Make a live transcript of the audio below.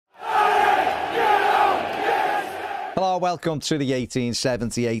Hello, welcome to the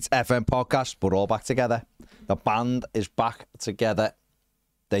 1878 FM podcast. We're all back together. The band is back together.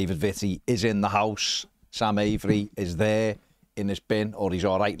 David Vitti is in the house. Sam Avery is there in his bin, or he's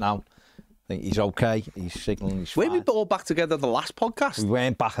all right now. I think he's okay. He's signalling he's fine. Were we all back together the last podcast? We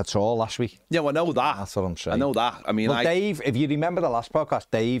weren't back at all last week. Yeah, well, I know that. That's what I'm saying. I know that. I mean, well, Dave, if you remember the last podcast,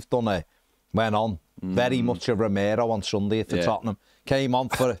 Dave went on very much a Romero on Sunday for Tottenham. Came on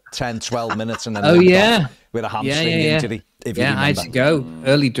for 10, 12 minutes and then with a hamstring injury. If you remember. I had to go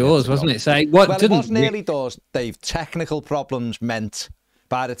early doors, wasn't it? Say what? Well, it wasn't early doors, Dave. Technical problems meant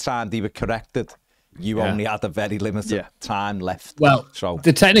by the time they were corrected, you only had a very limited time left. Well, so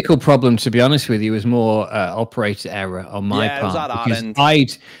the technical problem, to be honest with you, was more operator error on my part. It was at our because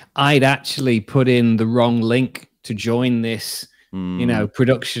end. I'd actually put in the wrong link to join this,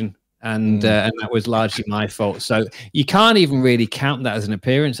 production. And that was largely my fault. So you can't even really count that as an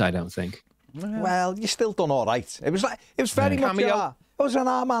appearance, I don't think. Well, you still done all right. It was very much it was an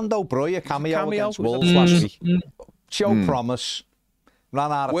Armando Broja cameo against Wolves last week. Show promise.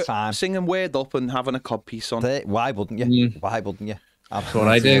 Ran out of time. Singing Word Up and having a cod piece on. Why wouldn't you? Why wouldn't you? That's what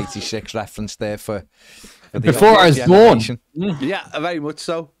I do. 86 reference there for the before I was born. Yeah, very much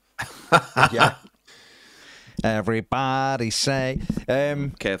so. Yeah. Everybody say.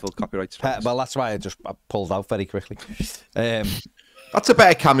 Careful, copyright. Well, that's why I pulled out very quickly. That's a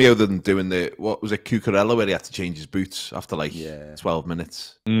better cameo than doing what was it, Cucurella, where he had to change his boots after 12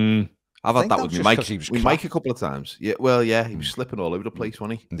 minutes. I've had that with me, Mike a couple of times. Yeah, well, he was slipping all over the place,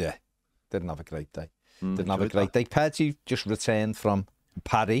 wasn't he? Yeah, didn't have a great day. Didn't have a great day. Percy just returned from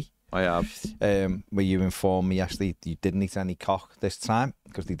Paris. I have. Where you informed me actually you didn't eat any cock this time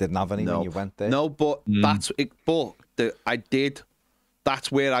because they didn't have any when you went there. No, but that's it. But I did.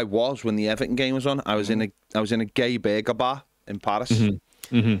 That's where I was when the Everton game was on. I was in a gay burger bar in Paris.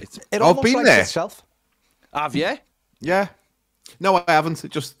 It almost been likes there. itself. Have you? Yeah. No, I haven't.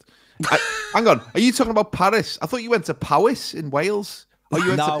 Hang on. Are you talking about Paris? I thought you went to Powys in Wales. Oh, you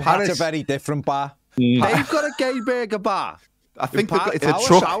went to Paris? That's a very different bar. They've got a gay burger bar. I think it's a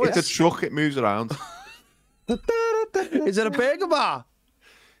truck. It's a truck. It moves around. Is it a burger bar?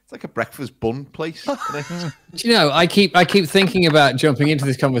 It's like a breakfast bun place. Do you know, I keep thinking about jumping into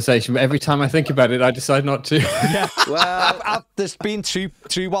this conversation, but every time I think about it, I decide not to. Yeah. Well, there's been two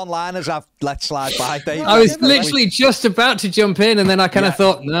one-liners I've let slide by, Dave. I was literally just about to jump in, and then I kind of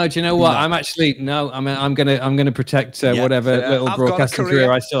thought, no, do you know what? I'm actually I'm gonna protect whatever little broadcasting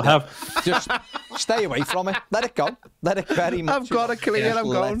career I still have. Just stay away from it. Let it go. Let it very much. I've got a career. I'm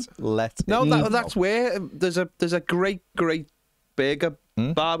going. That's where there's a great burger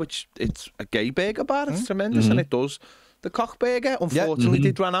bar, which it's a gay burger bar. It's tremendous, and it does the cock burger. Unfortunately,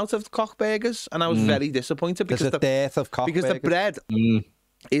 they'd run out of cock burgers, and I was very disappointed because there's a dearth of cock burgers. The bread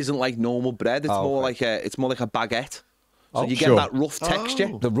isn't like normal bread. It's more like a baguette. So you get that rough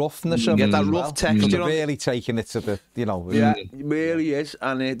texture, the roughness of you it. get that rough texture. They're really taking it to the Yeah, it really is,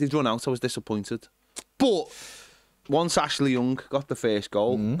 and they'd run out. I was disappointed, but once Ashley Young got the first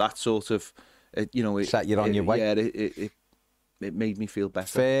goal, that sort of it set you on your way. Yeah, it made me feel better.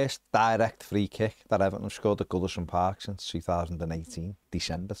 First direct free kick that Everton have scored at Goodison Park since 2018,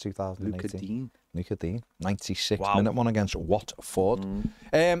 December 2018. Luca Dean, 96-minute one against Watford.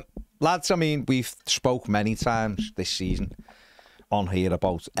 Lads, I mean, we've spoke many times this season on here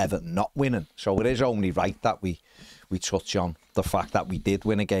about Everton not winning, so it is only right that we touch on the fact that we did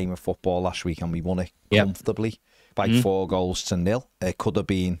win a game of football last week and we won it comfortably by 4-0. It could have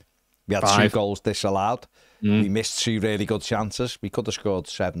been, we had 2 goals disallowed. We missed 2 really good chances. We could have scored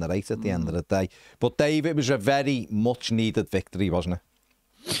 7 or 8 at the end of the day. But Dave, it was a very much needed victory, wasn't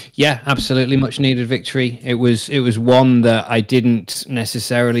it? Yeah, absolutely much needed victory. It was one that I didn't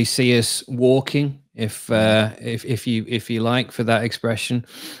necessarily see us walking, if you like, for that expression.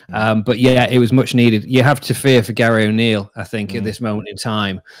 But yeah, it was much needed. You have to fear for Gary O'Neill, I think, at this moment in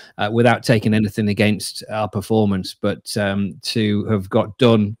time, without taking anything against our performance, but to have got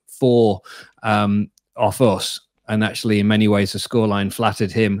done 4 off us, and actually in many ways the scoreline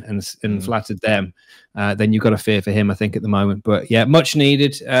flattered him and flattered them, then you've got to fear for him, I think, at the moment. But yeah, much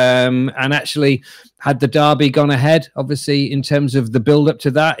needed. And actually, had the derby gone ahead, obviously in terms of the build up to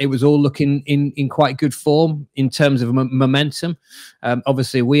that, it was all looking in quite good form in terms of momentum.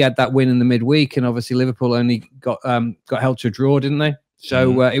 Obviously we had that win in the midweek, and obviously Liverpool only got held to a draw, didn't they?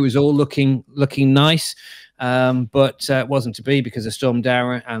 So it was all looking nice. But it wasn't to be because of Storm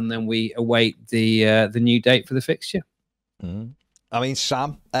Darragh, and then we await the new date for the fixture. I mean,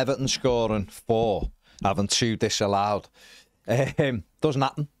 Sam, Everton scoring 4, having 2 disallowed, doesn't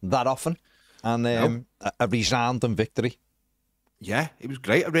happen that often, and a resounding victory. Yeah, it was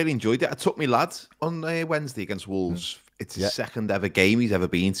great. I really enjoyed it. I took my lad on Wednesday against Wolves. It's his second ever game he's ever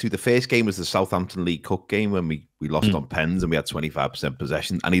been to. The first game was the Southampton League Cup game when we lost on pens and we had 25%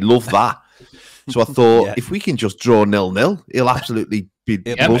 possession, and he loved that. So I thought, if we can just draw 0-0, he'll absolutely be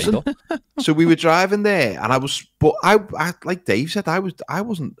buzzing. So we were driving there, and I like Dave said, I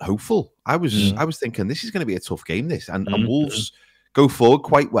wasn't hopeful. I was thinking this is going to be a tough game, this, and Wolves go forward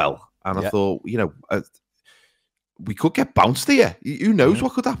quite well, and I thought, we could get bounced here. Who knows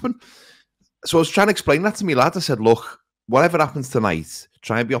what could happen? So I was trying to explain that to me lad. I said, look, whatever happens tonight,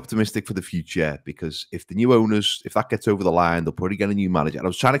 try and be optimistic for the future, because if the new owners, if that gets over the line, they'll probably get a new manager. And I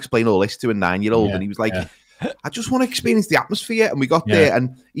was trying to explain all this to a 9-year-old, and he was like, I just want to experience the atmosphere. And we got there,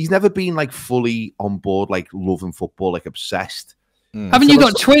 and he's never been like fully on board, like loving football, like obsessed. Haven't you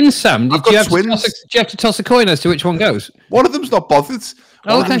got twins, Sam? Do you have to toss a coin as to which one goes? One of them's not bothered.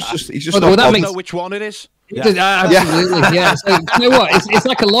 Okay. He's just not bothered. Know which one it is. Absolutely, So, you know what? It's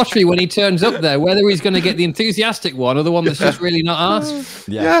like a lottery when he turns up there, whether he's going to get the enthusiastic one or the one that's just really not asked.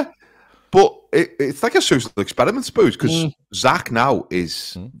 But it's like a social experiment, I suppose, because Zach now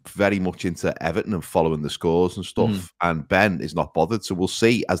is very much into Everton and following the scores and stuff, and Ben is not bothered. So we'll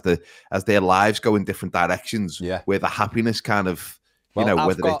see as their lives go in different directions, where the happiness kind of,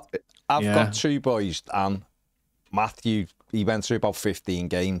 I've got two boys, and Matthew, he went through about 15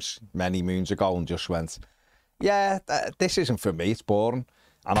 games many moons ago and just went, this isn't for me, it's boring.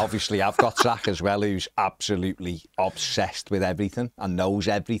 And obviously I've got Zach as well, who's absolutely obsessed with everything and knows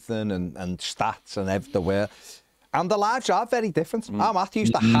everything and stats and everywhere. And the lives are very different.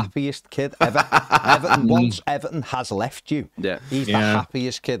 Matthew's the happiest kid ever. Once Everton has left you, he's the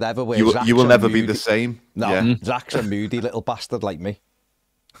happiest kid ever. You will never be the same. No, Zach's a moody little bastard like me.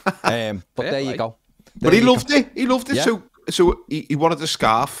 But there you go. But he loved it. He loved it. Yeah. So he wanted a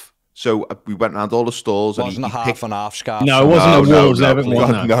scarf. So we went around all the stalls. It wasn't a half and half scarf. No, it wasn't a Wolves Everton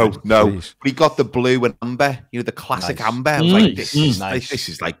one. No. But he got the blue and amber. The classic amber. I was like, this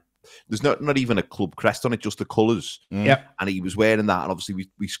is like, there's not even a club crest on it, just the colours. Yeah. And he was wearing that. And obviously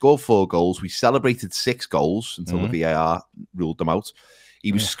we scored 4 goals. We celebrated 6 goals until the VAR ruled them out.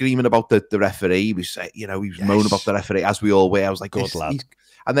 He was screaming about the referee. He was, he was moaning about the referee, as we all were. I was like, good lad.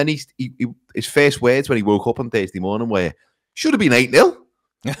 And then his first words when he woke up on Thursday morning were, should have been 8-0.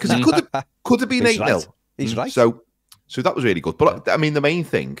 Because it could have been 8-0. He's right. So that was really good. But I mean, the main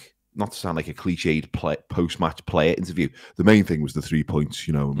thing, not to sound like a cliched post-match player interview, the main thing was the 3 points,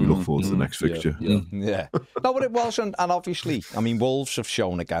 and we look forward to the next fixture. Yeah. No, but it was, and obviously, I mean, Wolves have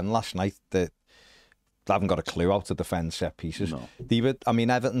shown again last night that they haven't got a clue how to defend set pieces. No.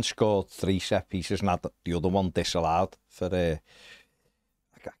 Everton scored 3 set pieces and had the other one disallowed for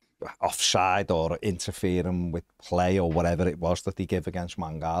offside or interfering with play or whatever it was that he gave against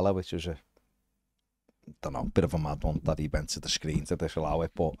Mangala, which was bit of a mad one that he went to the screen to disallow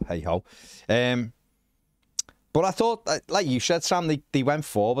it, but hey ho. But I thought, like you said, Sam, they went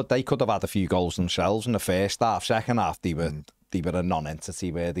forward. They could have had a few goals themselves in the first half. Second half, they were a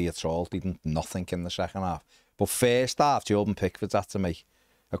non-entity really at all. They did nothing in the second half. But first half, Jordan Pickford had to make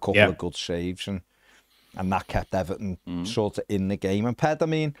a couple of good saves, and that kept Everton sort of in the game. And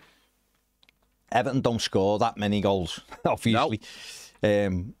Ped, Everton don't score that many goals, obviously.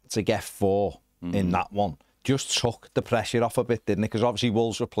 To get 4 in that one just took the pressure off a bit, didn't it? Because obviously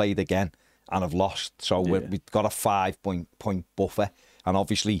Wolves were played again and have lost, so we've got a 5-point buffer. And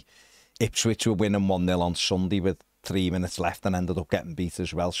obviously Ipswich were winning 1-0 on Sunday with 3 minutes left and ended up getting beat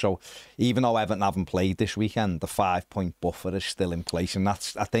as well. So even though Everton haven't played this weekend, the 5-point buffer is still in place. And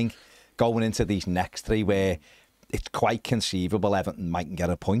that's, I think, going into these next 3 where it's quite conceivable Everton mightn't get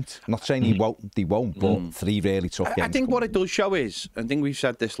a point. I'm not saying they won't, but 3 really tough games. I think what it does show is, I think we've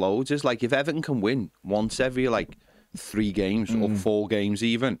said this loads, is like if Everton can win once every 3 games or 4 games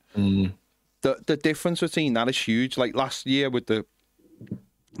even, the difference between that is huge. Like last year with the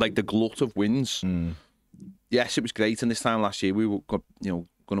glut of wins. Yes, it was great, and this time last year we were going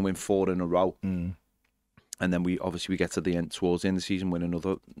to win 4 in a row. And then we get to the end, towards the end of the season, win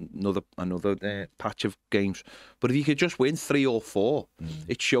another patch of games. But if you could just win 3 or 4,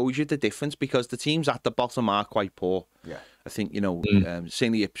 it shows you the difference, because the teams at the bottom are quite poor. Yeah, I think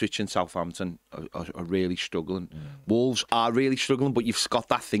certainly Ipswich and Southampton are really struggling. Wolves are really struggling, but you've got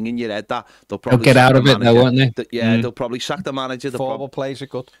that thing in your head that they'll get out of it, though, won't they? They'll probably sack the manager. Forward plays are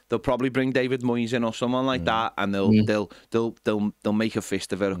good. They'll probably bring David Moyes in or someone like that, and they'll make a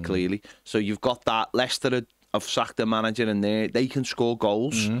fist of it clearly. So you've got that. Leicester have sacked the manager, and they can score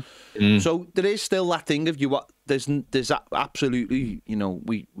goals. So there is still that thing of there's absolutely,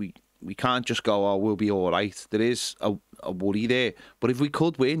 we can't just go, we'll be all right. There is a worry there. But if we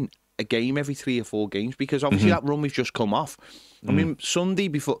could win a game every 3 or 4 games, because obviously that run we've just come off. I mean, Sunday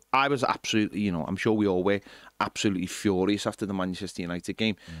before, I was absolutely, you know, I'm sure we all were absolutely furious after the Manchester United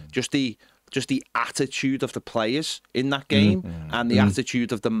game. Just the attitude of the players in that game and the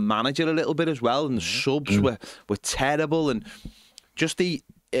attitude of the manager a little bit as well, and the subs were terrible, and just the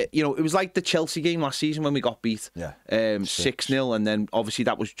you know, it was like the Chelsea game last season when we got beat 6-0, and then obviously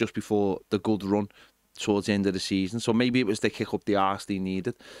that was just before the good run towards the end of the season, so maybe it was the kick up the arse they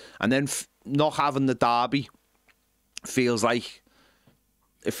needed, and then not having the derby feels like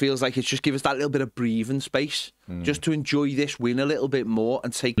it's just give us that little bit of breathing space just to enjoy this win a little bit more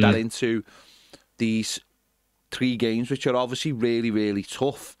and take that into these 3 games, which are obviously really, really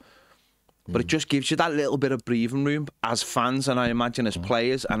tough. But it just gives you that little bit of breathing room as fans, and I imagine as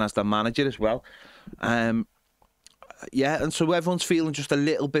players and as the manager as well. Yeah, and so everyone's feeling just a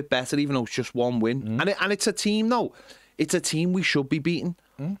little bit better, even though it's just 1 win. And it's a team, though. It's a team we should be beating.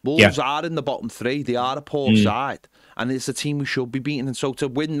 Wolves are in the bottom 3. They are a poor side. And it's a team we should be beating. And so to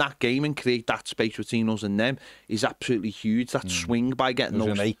win that game and create that space between us and them is absolutely huge. That swing by getting those...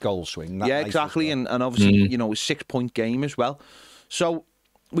 It was an 8-goal swing. Yeah, exactly. Well. And obviously, you know, a 6-point game as well. So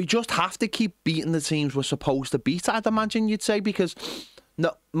we just have to keep beating the teams we're supposed to beat, I'd imagine you'd say, because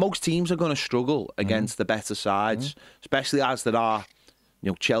most teams are going to struggle against the better sides, especially as there are, you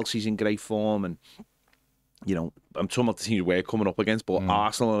know, Chelsea's in great form, and, you know, I'm talking about the teams we're coming up against, but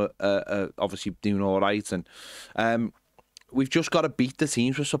Arsenal are obviously doing all right, and we've just got to beat the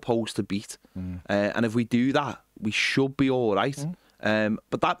teams we're supposed to beat, and if we do that, we should be all right.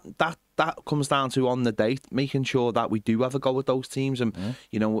 But that comes down to on the day making sure that we do have a go at those teams, and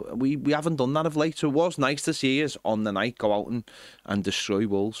you know, we haven't done that of late. So it was nice to see us on the night go out and destroy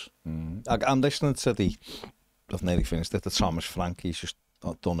Wolves. I'm listening to I've nearly finished it, the Thomas Frank. He's just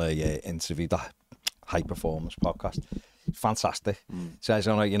done a interview, that High Performance podcast. Fantastic. Says,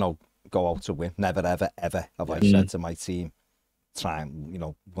 you know, go out to win. Never, ever, ever have I said to my team, try and, you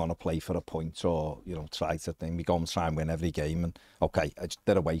know, want to play for a point, or, you know, try to think we go and try and win every game. And okay,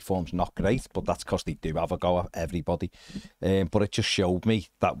 their away form's not great, but that's because they do have a go at everybody. But it just showed me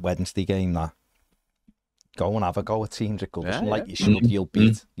that Wednesday game that go and have a go at teams at Goodison, like you should.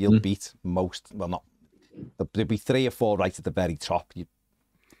 You'll beat most. Well, not. There'll be 3 or 4 right at the very top.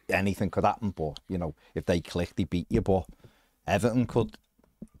 Anything could happen, but, you know, if they click, they beat you. But Everton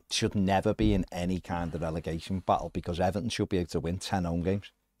should never be in any kind of relegation battle, because Everton should be able to win 10 home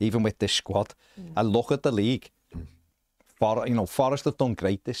games, even with this squad. And look at the league. Forest have done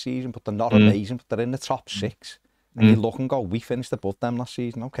great this season, but they're not amazing, but they're in the top 6. And you look and go, we finished above them last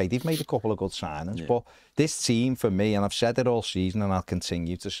season. Okay, they've made a couple of good signings, but this team, for me, and I've said it all season and I'll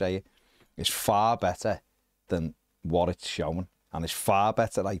continue to say it, is far better than what it's showing. And it's far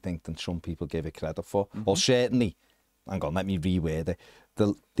better, I think, than some people give it credit for. Or certainly, hang on, let me reword it.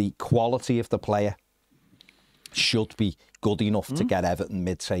 The quality of the player should be good enough to get Everton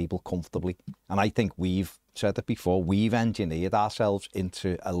mid-table comfortably. And I think we've said it before, we've engineered ourselves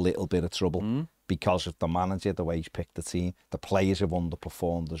into a little bit of trouble because of the manager, the way he's picked the team. The players have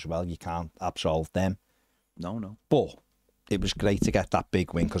underperformed as well. You can't absolve them. No. But it was great to get that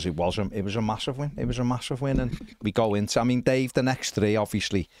big win, because it was a massive win. It was a massive win, and we go into, I mean, Dave, the next 3,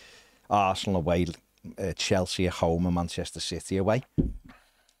 obviously, Arsenal away, Chelsea at home, and Manchester City away.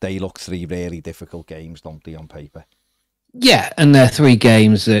 They look 3 really difficult games, don't they, on paper? Yeah, and they're 3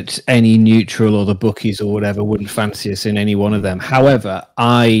 games that any neutral or the bookies or whatever wouldn't fancy us in any one of them. However,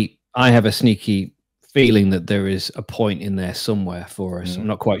 I have a sneaky feeling that there is a point in there somewhere for us. I'm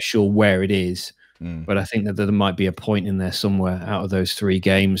not quite sure where it is. But I think that there might be a point in there somewhere out of those 3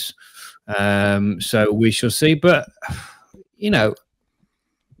 games. So we shall see. But, you know,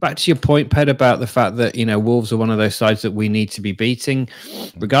 back to your point, Ped, about the fact that, you know, Wolves are one of those sides that we need to be beating,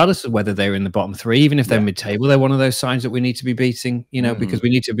 regardless of whether they're in the bottom 3. Even if they're mid-table, they're one of those sides that we need to be beating, you know, because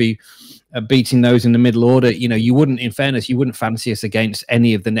we need to be beating those in the middle order. You know, you wouldn't, in fairness, you wouldn't fancy us against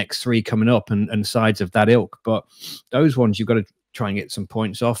any of the next 3 coming up and sides of that ilk. But those ones, you've got to try and get some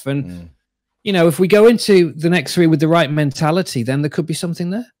points off. And you know, if we go into the next 3 with the right mentality, then there could be something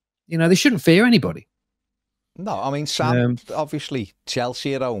there. You know, they shouldn't fear anybody. No, I mean, Sam, obviously,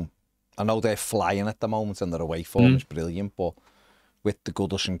 Chelsea at home, I know they're flying at the moment and their away form is brilliant, but with the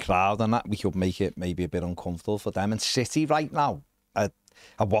Goodison crowd and that, we could make it maybe a bit uncomfortable for them. And City right now, I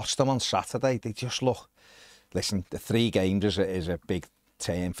watched them on Saturday. They just look, listen, the 3 games is a big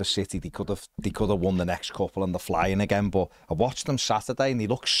turn for City. They could have won the next couple and they're flying again, but I watched them Saturday and they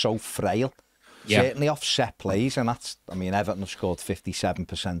look so frail. Certainly off set plays, and that's, I mean, Everton have scored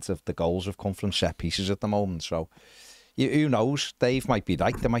 57% of the goals have come from set pieces at the moment, so who knows? Dave might be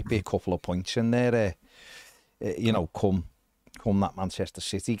right. There might be a couple of points in there, you know, come come that Manchester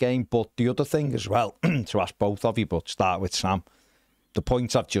City game. But the other thing as well, to ask both of you, but start with Sam, the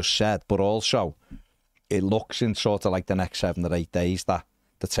points I've just said, but also it looks in sort of like the next 7 or 8 days that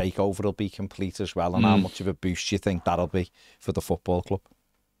the takeover will be complete as well, and how much of a boost do you think that'll be for the football club?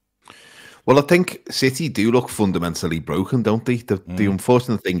 Well, I think City do look fundamentally broken, don't they? The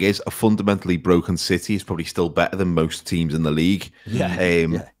unfortunate thing is a fundamentally broken City is probably still better than most teams in the league.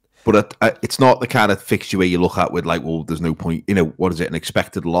 But it's not the kind of fixture where you look at with like, well, there's no point, you know, what is it, an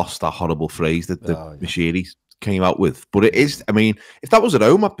expected loss, that horrible phrase that the Machiri came out with. But it is, I mean, if that was at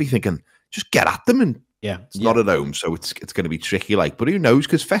home, I'd be thinking, just get at them, and it's not at home, so it's going to be tricky. Like, but who knows?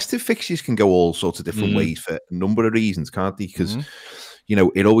 Because festive fixtures can go all sorts of different ways for a number of reasons, can't they? Because you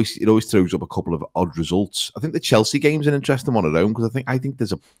know, it always throws up a couple of odd results. I think the Chelsea game's an interesting one at home, because I think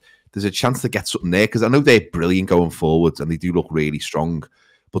there's a chance to get something there, because I know they're brilliant going forwards and they do look really strong.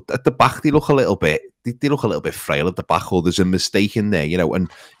 But at the back, they look a little bit frail at the back, or there's a mistake in there, you know.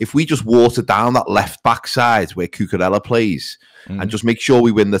 And if we just water down that left back side where Cucurella plays and just make sure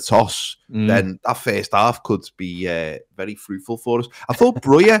we win the toss, then that first half could be very fruitful for us. I thought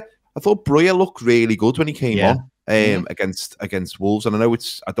Brien looked really good when he came on against Wolves, and I know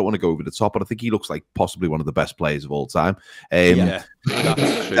I don't want to go over the top, but I think he looks like possibly one of the best players of all time.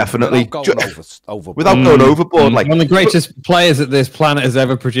 Definitely, without going overboard, like one of the greatest players that this planet has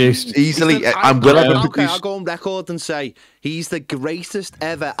ever produced, easily, and will ever produce. I'll go on record and say he's the greatest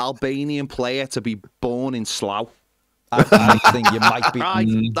ever Albanian player to be born in Slough. I think you might be. I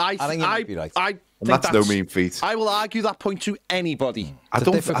think you might be right. That's no mean feat. I will argue that point to anybody. I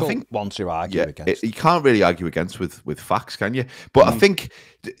think one to argue against. You can't really argue against with facts, can you? But I think,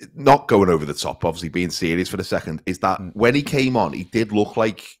 not going over the top, obviously being serious for a second, is that when he came on, he did look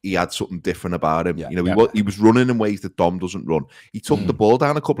like he had something different about him. You know, he was running in ways that Dom doesn't run. He took the ball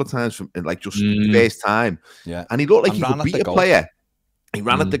down a couple of times from like just the first time, and he looked like he could beat a player. He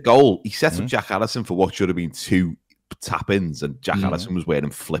ran at the goal. He set up Jack Allison for what should have been 2 tap-ins, and Jack Allison was wearing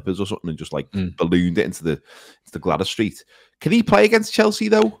flippers or something and just like ballooned it into the Gladys Street. Can he play against Chelsea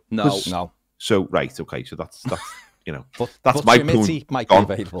though? No. So right, okay, so that's you know, that's my point. Might be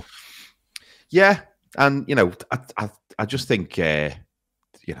available. Yeah, and you know, I just think you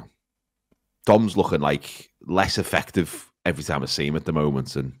know, Dom's looking like less effective every time I see him at the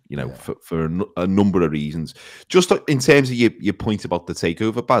moment, and you know, for a number of reasons. Just in terms of your point about the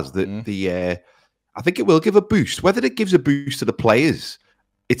takeover, Baz, I think it will give a boost. Whether it gives a boost to the players,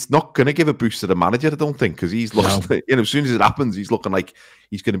 it's not going to give a boost to the manager, I don't think, because he's looking, you know, as soon as it happens, he's looking like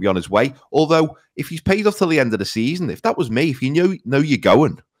he's going to be on his way. Although, if he's paid off till the end of the season, if that was me, if you know you're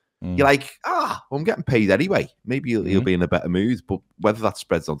going, you're like, well, I'm getting paid anyway. Maybe he'll be in a better mood. But whether that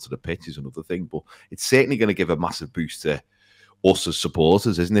spreads onto the pitch is another thing. But it's certainly going to give a massive boost to us as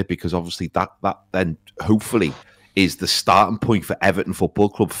supporters, isn't it? Because obviously that then hopefully is the starting point for Everton Football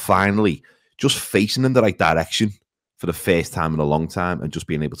Club finally just facing in the right direction for the first time in a long time, and just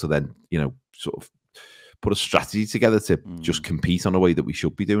being able to then, you know, sort of put a strategy together to just compete on a way that we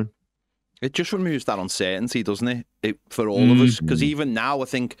should be doing. It just removes that uncertainty, doesn't it, for all of us? Because even now, I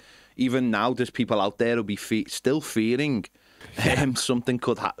think, there's people out there who'll be still fearing something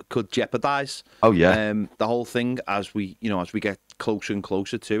could jeopardise. The whole thing as we get closer and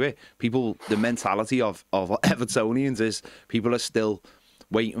closer to it. The mentality of Evertonians is people are still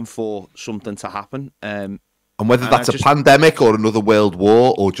waiting for something to happen. And whether that's a pandemic or another world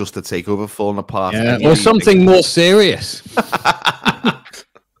war or just a takeover falling apart. Or something more serious.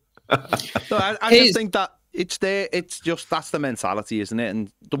 I just think that it's there. It's just, that's the mentality, isn't it?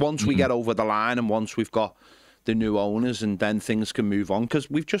 And once we get over the line, and once we've got the new owners, and then things can move on. Because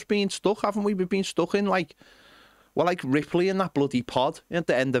we've just been stuck, haven't we? We've been stuck in like Ripley in that bloody pod at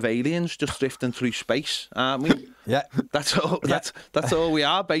the end of Aliens, just drifting through space, aren't we? Yeah. That's all. That's all we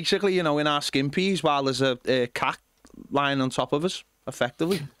are, basically. You know, in our skimpies, while there's a cat lying on top of us,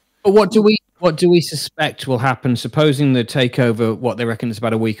 effectively. But what do we suspect will happen? Supposing the takeover, what they reckon is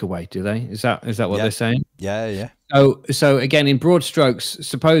about a week away. Do they? Is that what they're saying? Yeah. So again, in broad strokes,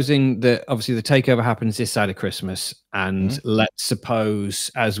 supposing that obviously the takeover happens this side of Christmas, and let's suppose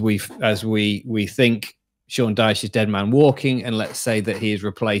as we think Sean Dyche is dead man walking, and let's say that he is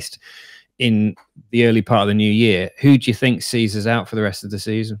replaced in the early part of the new year, who do you think sees us out for the rest of the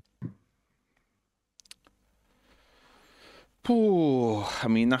season? I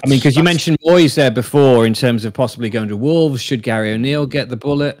mean, because you mentioned Moyes there before in terms of possibly going to Wolves. Should Gary O'Neill get the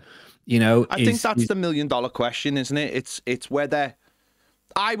bullet? You know, I think that's the $1 million question, isn't it? It's whether,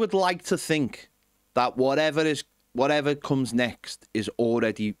 I would like to think that whatever comes next is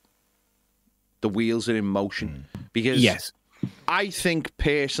already, the wheels are in motion. Because I think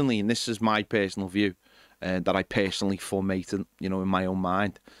personally, and this is my personal view, that I personally formatted, in my own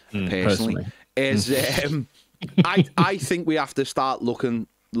mind, personally, is I think we have to start looking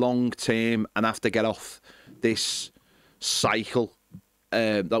long term and have to get off this cycle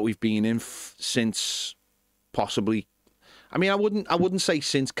that we've been in since possibly. I mean, I wouldn't say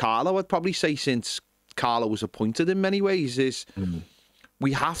since Carlo. I'd probably say since Carlo was appointed. In many ways,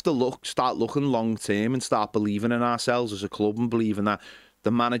 we have to start looking long term and start believing in ourselves as a club and believing that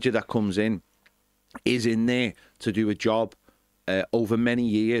the manager that comes in is in there to do a job over many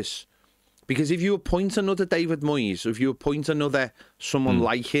years. Because if you appoint another David Moyes, if you appoint another someone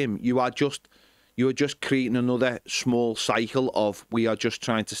like him, you are just creating another small cycle of we are just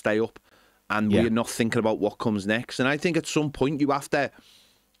trying to stay up and we're not thinking about what comes next. And I think at some point you have to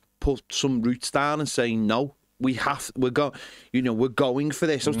put some roots down and say, no, we're going for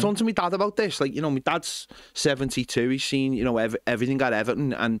this. I was talking to my dad about this. Like, my dad's 72. He's seen, everything at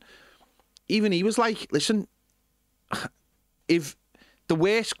Everton. And even he was like, listen, if the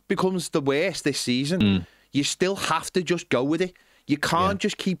worst becomes the worst this season, you still have to just go with it. You can't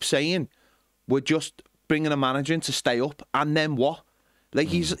just keep saying, we're just bringing a manager in to stay up. And then what? Like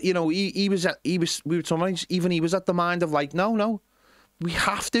we were talking, even he was at the mind of like, no, we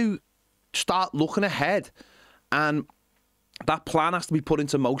have to start looking ahead. And that plan has to be put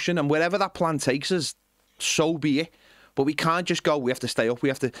into motion. And wherever that plan takes us, so be it. But we can't just go, we have to stay up. We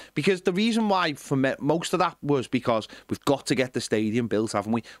have to, because the reason why for me, most of that was because we've got to get the stadium built,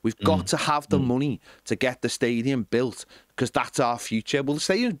 haven't we? We've got to have the money to get the stadium built because that's our future. Well, the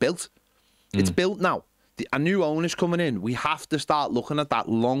stadium's built. It's built now. A new owner's coming in. We have to start looking at that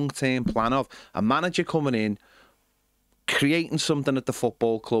long-term plan of a manager coming in, creating something at the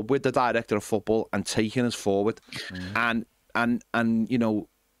football club with the director of football and taking us forward, and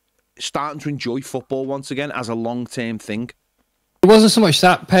starting to enjoy football once again as a long-term thing. It wasn't so much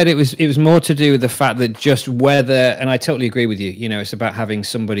that, Ped. It was more to do with the fact that just whether, and I totally agree with you. It's about having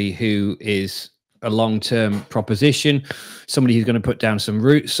somebody who is a long-term proposition, somebody who's going to put down some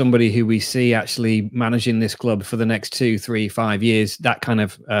roots, somebody who we see actually managing this club for the next 2, 3, 5 years, that kind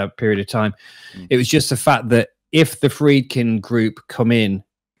of period of time. It was just the fact that if the Friedkin group come in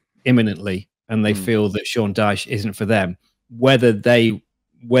imminently and they feel that Sean Dyche isn't for them, whether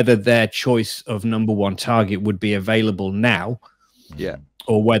their choice of number one target would be available now,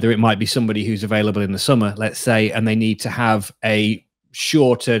 or whether it might be somebody who's available in the summer, let's say, and they need to have a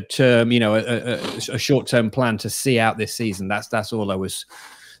shorter term, a short-term plan to see out this season. That's all I was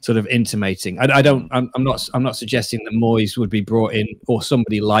sort of intimating. I'm not suggesting that Moyes would be brought in or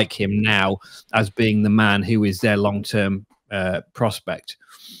somebody like him now as being the man who is their long-term prospect.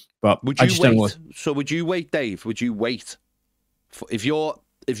 But would you wait? So would you wait, Dave? Would you wait if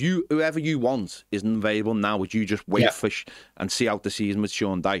whoever you want isn't available now? Would you just wait and see out the season with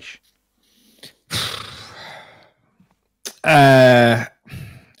Sean Dyche? I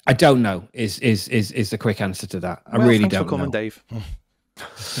don't know. Is the quick answer to that? I really don't know. Coming, Dave.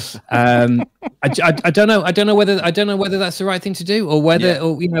 I don't know. I don't know whether that's the right thing to do, or whether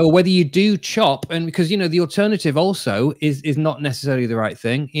or whether you do chop, and because the alternative also is not necessarily the right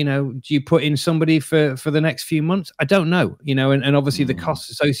thing. Do you put in somebody for the next few months? I don't know. And obviously the costs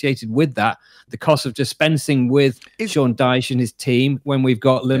associated with that, the cost of dispensing with Sean Dyche and his team when we've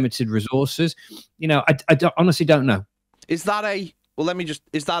got limited resources. I honestly don't know. Is that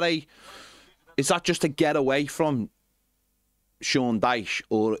just a get away from Sean Dyche,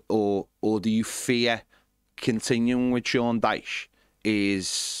 or do you fear continuing with Sean Dyche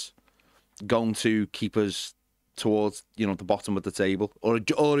is going to keep us towards the bottom of the table, or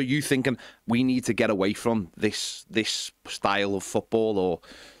are you thinking we need to get away from this style of football or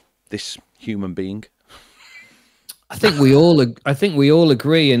this human being? I think we all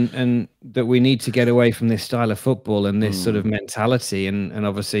agree and that we need to get away from this style of football and this sort of mentality, and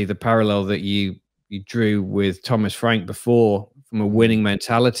obviously the parallel that you drew with Thomas Frank before from a winning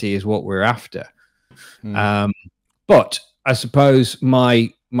mentality is what we're after. But I suppose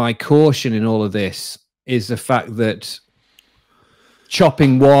my caution in all of this is the fact that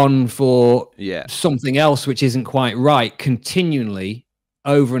chopping one for something else which isn't quite right continually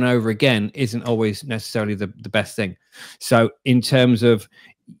over and over again isn't always necessarily the best thing. So in terms of,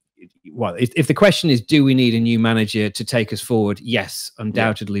 well, if the question is, do we need a new manager to take us forward? Yes,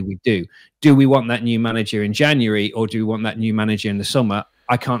 undoubtedly we do. Do we want that new manager in January, or do we want that new manager in the summer?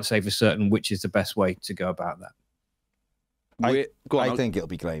 I can't say for certain which is the best way to go about that. I think it'll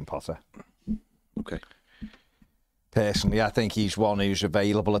be Graham Potter. Okay. Personally, I think he's one who's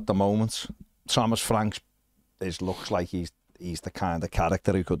available at the moment. Thomas Frank looks like he's the kind of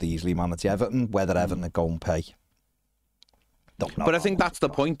character who could easily manage Everton, whether Everton are going to pay But I think that's the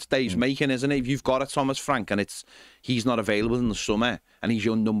point Dave's making, isn't it? If you've got a Thomas Frank and he's not available in the summer and he's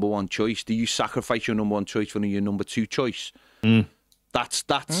your number one choice, do you sacrifice your number one choice for your number two choice? That's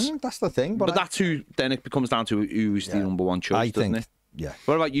the thing. But that's who, then it becomes down to who's the number one choice, doesn't it? Yeah.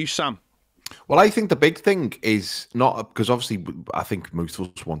 What about you, Sam? Well, I think the big thing is not, because obviously I think most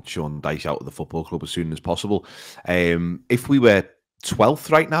of us want Sean Dyche out of the football club as soon as possible. If we were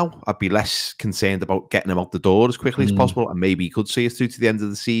 12th right now, I'd be less concerned about getting him out the door as quickly as possible, and maybe he could see us through to the end of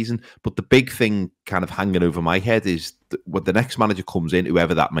the season. But the big thing kind of hanging over my head is when the next manager comes in,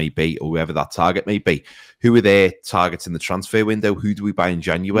 whoever that may be, or whoever that target may be, who are their targets in the transfer window? Who do we buy in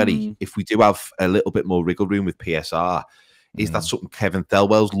January? If we do have a little bit more wriggle room with PSR, is that something Kevin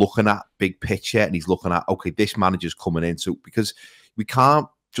Thelwell's looking at, big picture, and he's looking at, okay, this manager's coming in. So, because we can't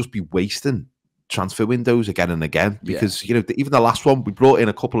just be wasting transfer windows again and again, because, you know, even the last one, we brought in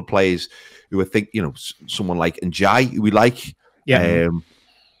a couple of players who I think, you know, someone like Njai, who we like.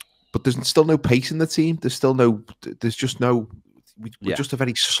 But there's still no pace in the team. There's just a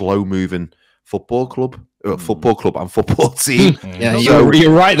very slow moving football club and football team.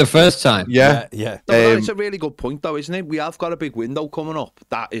 You're right the first time. Yeah. It's a really good point, though, isn't it? We have got a big window coming up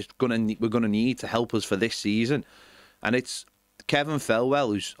that we're gonna need to help us for this season, and it's Kevin Thelwell,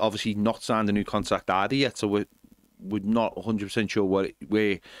 who's obviously not signed a new contract either yet, so we're not 100% sure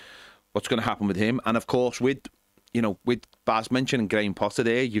what's going to happen with him. And of course, with Baz mentioning Graham Potter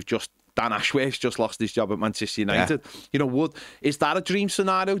there, Dan Ashworth's just lost his job at Manchester United. You know, is that a dream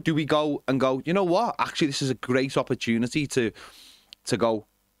scenario? Do we go, you know what? Actually, this is a great opportunity to go.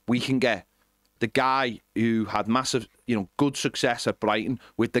 We can get the guy who had massive, good success at Brighton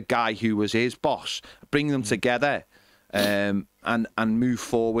with the guy who was his boss, bring them together, and move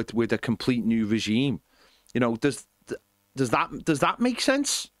forward with a complete new regime. Does that make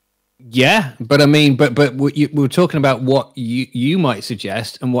sense? Yeah, but I mean, but we're talking about what you might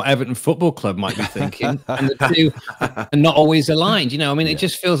suggest and what Everton Football Club might be thinking, and the two are not always aligned. It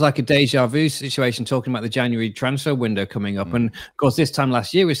just feels like a deja vu situation talking about the January transfer window coming up. And of course, this time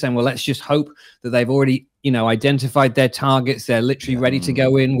last year we were saying, well, let's just hope that they've already identified their targets. They're literally ready to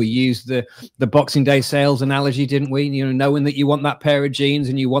go in. We used the Boxing Day sales analogy, didn't we? knowing that you want that pair of jeans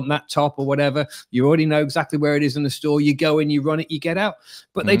and you want that top or whatever, you already know exactly where it is in the store. You go in, you run it, you get out.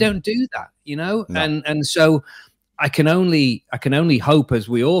 But they don't do that, No. And so I can only hope, as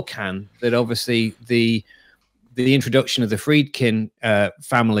we all can, that obviously the introduction of the Friedkin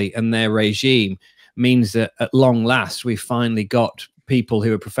family and their regime means that at long last we finally got people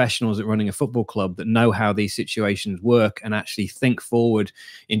who are professionals at running a football club that know how these situations work and actually think forward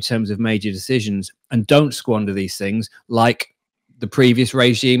in terms of major decisions and don't squander these things like the previous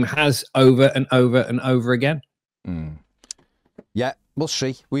regime has over and over and over again. Yeah, we'll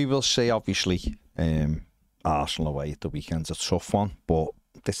see. We will see, obviously. Arsenal away at the weekend's a tough one, but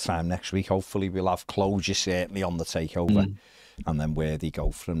this time next week, hopefully we'll have closure certainly on the takeover and then where they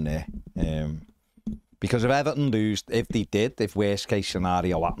go from there. Because if Everton lose, if worst case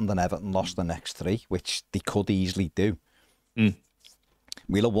scenario happened and Everton lost the next three, which they could easily do,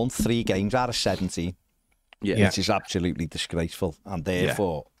 we'll have won 3 games out of 17, which is absolutely disgraceful. And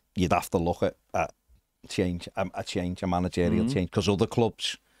therefore, you'd have to look at a managerial change, because other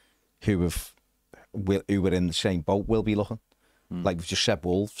clubs who were in the same boat will be looking. Like we've just said,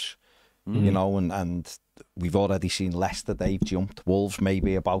 Wolves, and we've already seen Leicester, they've jumped. Wolves may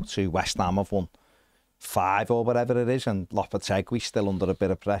be about to. West Ham have won 5 or whatever it is, and Lopetegui's still under a bit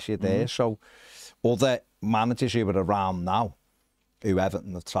of pressure there. So other managers who are around now, who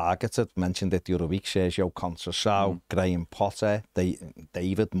Everton have targeted, mentioned it the other week, Sergio Conceição, Graham Potter,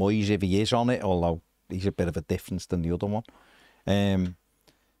 David Moyes, if he is on it, although he's a bit of a difference than the other one.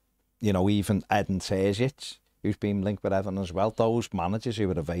 Even Edin Terzic, who's been linked with Everton as well. Those managers who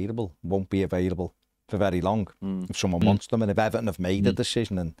are available won't be available for very long if someone wants them. And if Everton have made a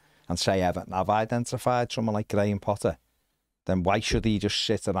decision and say Everton have identified someone like Graham Potter, then why should he just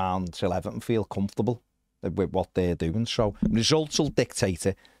sit around until Everton feel comfortable with what they're doing? So results will dictate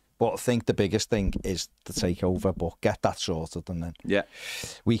it, but I think the biggest thing is the takeover, but get that sorted and then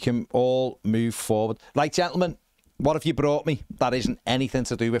we can all move forward. Right, gentlemen, what have you brought me that isn't anything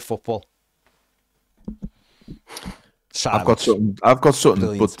to do with football? Silence. I've got something.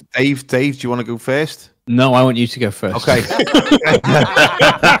 Brilliant. But Dave, do you want to go first? No, I want you to go first. Okay.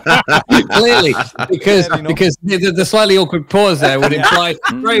 Clearly, because the slightly awkward pause there would imply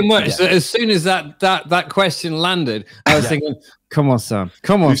very much that as soon as that question landed, I was thinking, "Come on, Sam.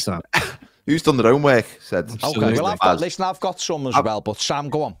 Come on, Sam." Who's done their own work? Said. Okay. Well, I've got some as well, but Sam,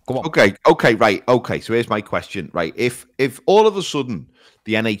 go on. Okay. Right. Okay. So here's my question. Right. If all of a sudden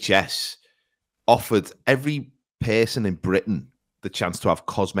the NHS offered every person in Britain the chance to have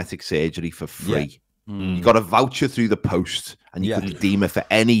cosmetic surgery for free. You got a voucher through the post, and you could redeem it for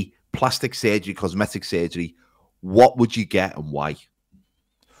any plastic surgery, cosmetic surgery. What would you get and why?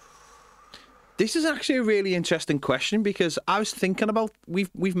 This is actually a really interesting question, because I was thinking about,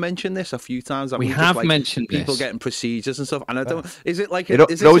 we've mentioned this a few times. We have mentioned people this. getting procedures and stuff, and I don't. Is it like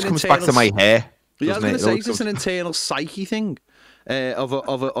it always comes back to my hair? Yeah, I was going to say, is this an internal psyche thing of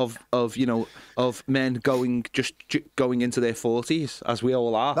men going into their 40s, as we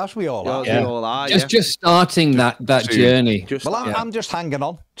all are? That's we all are. We all are. Just starting that journey. I'm just hanging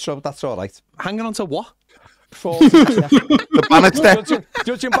on, so that's all right. Hanging on to what? 40s, the banister.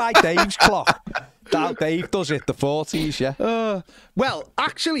 Judging by Dave's clock, how Dave does it, the 40s, yeah. Well,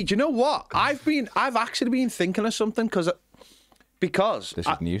 actually, do you know what? I've actually been thinking of something, because this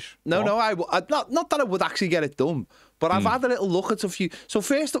is news. No, not that I would actually get it done, but I've had a little look at a few. So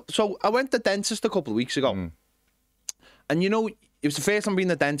I went to the dentist a couple of weeks ago, and it was the first time being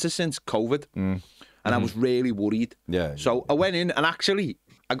the dentist since COVID, and I was really worried. Yeah. So I went in, and actually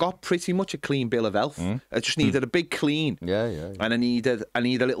I got pretty much a clean bill of health. I just needed a big clean. Yeah. And I need a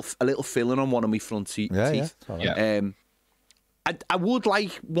little filling on one of my front teeth. Yeah. I would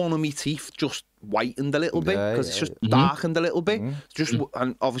like one of my teeth just whitened a little bit, because it's just darkened a little bit.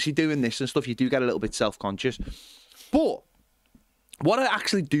 And obviously doing this and stuff, you do get a little bit self-conscious. But what I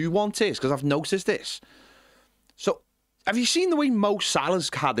actually do want is, because I've noticed this. So, have you seen the way Mo Salah's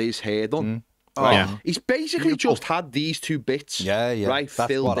had his hair done? He's basically just had these two bits, right, that's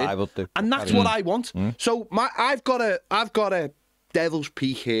filled what in, I would do. and that's what I want. So I've got a devil's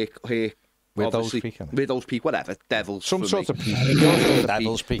peak hair. Widow's peak, whatever. Devil's. Some sort of peak.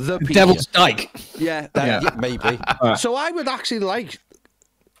 Devil's peak. The peak. Devil's Dyke. Yeah. Maybe. So I would actually like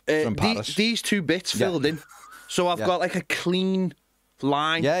these two bits filled in. So I've got like a clean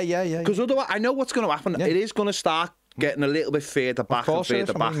line. Yeah. Because otherwise, I know what's going to happen. It is going to start getting a little bit further back and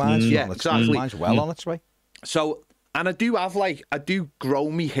further back. Exactly. Mine's well on its way. So, and I do grow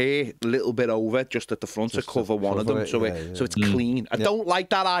me hair a little bit over just at the front to cover one of them, so it's clean. I don't like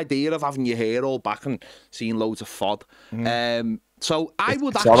that idea of having your hair all back and seeing loads of fod. So I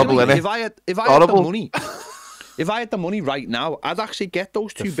would actually, if I had the money, if I had the money right now, I'd actually get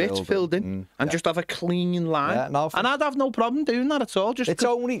those two bits filled in and just have a clean line, and I'd have no problem doing that at all. It's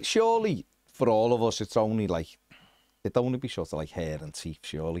only, surely for all of us, it'd only be sort of like hair and teeth,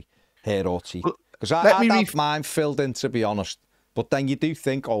 surely, hair or teeth. Because I'd have mine filled in, to be honest. But then you do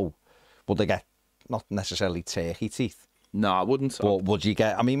think, would they get not necessarily turkey teeth? No, I wouldn't. But would you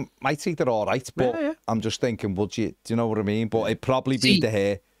get? I mean, my teeth are all right, but I'm just thinking, would you? Do you know what I mean? But it'd probably be the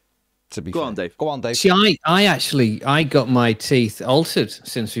hair. To be fair. Go on, Dave. See, I got my teeth altered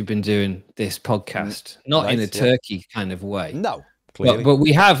since we've been doing this podcast, not in a turkey kind of way. No. But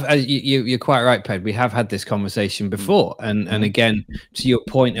we have, you're quite right, Ped. We have had this conversation before, and again, to your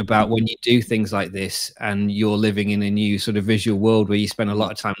point about when you do things like this, and you're living in a new sort of visual world where you spend a lot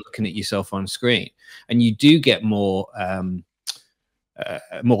of time looking at yourself on screen, and you do get more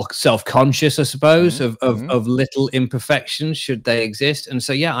self-conscious, I suppose, of little imperfections should they exist. And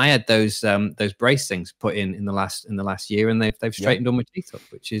so I had those brace things put in the last year, and they've straightened all my teeth up,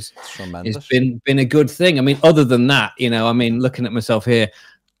 which is tremendous. It's been a good thing. I mean, other than that, looking at myself here,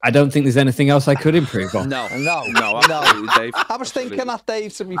 I don't think there's anything else I could improve on. No, Dave. I was thinking that,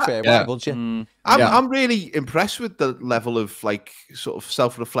 Dave, to be fair. Why would you? I'm really impressed with the level of sort of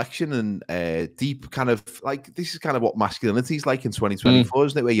self-reflection and deep kind of this is kind of what masculinity is like in 2024,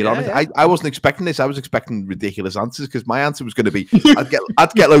 isn't it? Where you're on it. I wasn't expecting this. I was expecting ridiculous answers, because my answer was going to be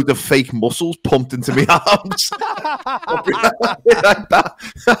I'd get loads of fake muscles pumped into my arms. Like that.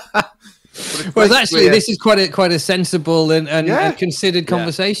 Well, actually, this is quite a sensible and considered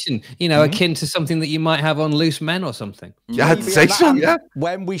conversation. Akin to something that you might have on Loose Men or something. Yeah, I'd say so. Yeah.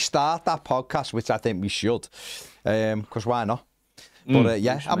 When we start that podcast, which I think we should, because why not? But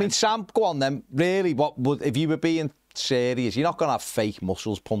I mean, Sam, go on then. Really, what would, if you were being serious, you're not going to have fake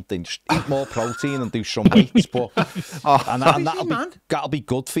muscles pumped in. Just eat more protein and do some weights, but that'll be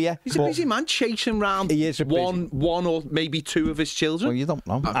good for you. He's a busy man chasing around one or maybe two of his children. Well, you don't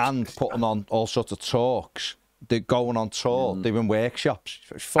know. And putting on all sorts of talks. They're going on tour, doing workshops.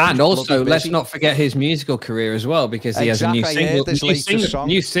 And also, let's not forget his musical career as well, because he has a new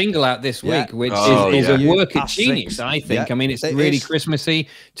single out this week, which is a work of genius, I think. I mean, it's really Christmassy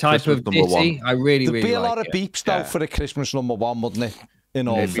type of ditty. I really like it. There'd be a lot of beeps, though, for a Christmas #1, wouldn't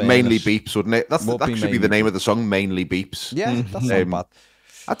it? Mainly beeps, wouldn't it? That should be the name of the song, Mainly Beeps. Yeah, that's not bad.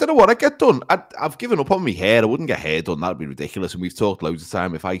 I don't know what I'd get done. I've given up on my hair. I wouldn't get hair done. That'd be ridiculous. And we've talked loads of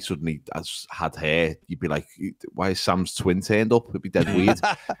time. If I suddenly had hair, you'd be like, why is Sam's twin turned up? It'd be dead weird.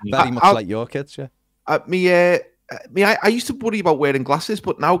 Very much like your kids, yeah. I used to worry about wearing glasses,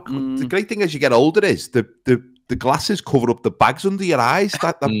 but now the great thing as you get older is the glasses cover up the bags under your eyes,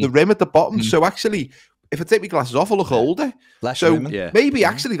 the rim at the bottom. So actually, if I take my glasses off, I look older. Maybe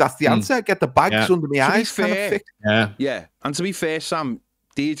actually that's the answer. Get the bags under my eyes. Yeah. And to be fair, Sam,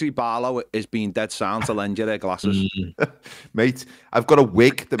 Deirdre Barlow is being dead sound to lend you their glasses. Mate, I've got a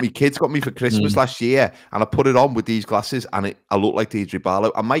wig that my kids got me for Christmas last year, and I put it on with these glasses, and I look like Deirdre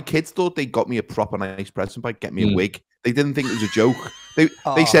Barlow. And my kids thought they got me a proper nice present by getting me a wig. They didn't think it was a joke.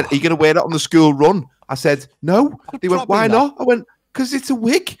 They said, "Are you going to wear it on the school run?" I said, "No." They went, "Why not?" I went, "Because it's a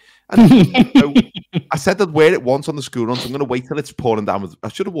wig." And I said I'd wear it once on the school run, so I'm going to wait till it's pouring down. I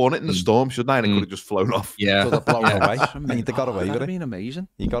should have worn it in the storm, shouldn't I? And it could have just flown off. Yeah. So they're blown away. They got away with it. That'd have been amazing.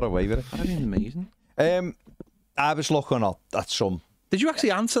 You got away with it. That'd have been amazing. I was looking at some... Did you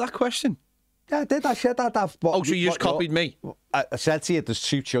actually answer that question? Yeah, I did. I said I'd have... So you just copied me? I said to you, there's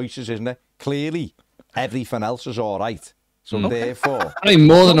two choices, isn't it? Clearly, everything else is all right. So therefore... I mean,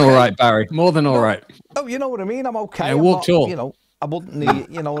 more than all right, Barry. More than all right. Oh, you know what I mean? I'm okay. Yeah, walk tall. You know, I wouldn't need,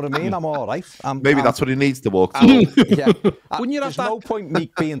 you know what I mean? I'm all right. Maybe that's what he needs to walk tall. Yeah. Wouldn't you have There's no point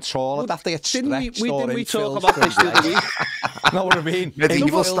me being tall. I'd have to get stretched. Didn't we talk about this the other week? You know what I mean?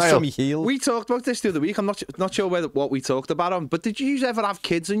 Medieval style. We talked about this the other week. I'm not sure what we talked about on, but did you ever have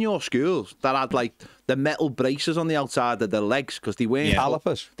kids in your schools that had like the metal braces on the outside of their legs because they weren't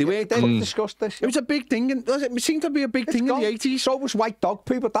calipers? They weren't. They discussed this. It was a big thing. It seemed to be a big thing in the 80s. So was white dog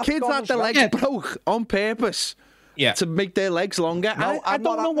people. Kids had their legs broke on purpose. Yeah, to make their legs longer. No, I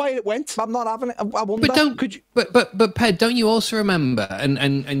don't know why it went. I'm not having it. I wonder. But Ped, don't you also remember?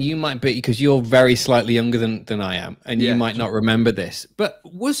 And you might be, because you're very slightly younger than I am, and you might not remember this. But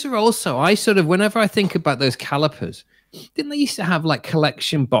was there also? Whenever I think about those calipers, didn't they used to have like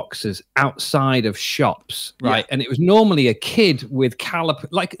collection boxes outside of shops, right? And it was normally a kid with caliper,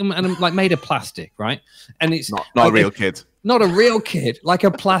 like made of plastic, right? And it's not like a real kid. Not a real kid, like a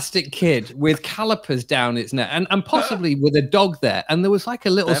plastic kid with calipers down its neck, and possibly with a dog there. And there was like a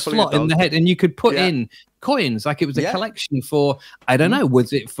little slot in the head, and you could put in coins, like it was a collection for, I don't know,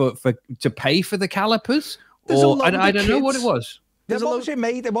 was it for to pay for the calipers? Or I don't know what it was. What was it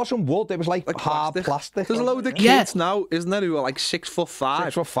made? It wasn't wood. It was like hard plastic. There's a load of kids now, isn't there, who are like 6'5".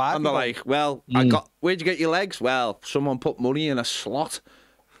 6'5". And they're like, well, where'd you get your legs? Well, someone put money in a slot.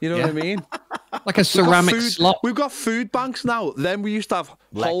 You know what I mean? Like a ceramic slot. We've got food banks now. Then we used to have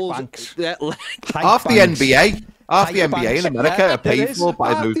holes. Half the NBA. Half the NBA in America are paid for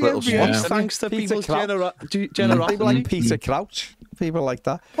by those little slots. Thanks to people's generosity. People like Peter Crouch. People like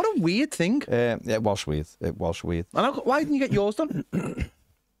that. What a weird thing. It was weird. It was weird. And why didn't you get yours done?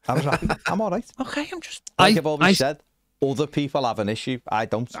 I'm all right. Okay, I'm just... Like I've always said, other people have an issue. I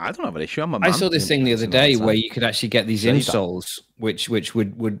don't. I don't have an issue. I'm a man. I saw this thing the other day where you could actually get these insoles, which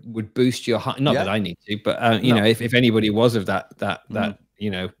would boost your height. Not that I need to, but you know, if anybody was of that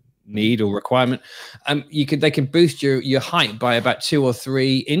you know, need or requirement, they can boost your height by about 2 or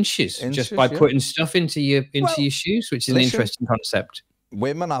 3 inches just by putting stuff into your shoes, which is an interesting concept.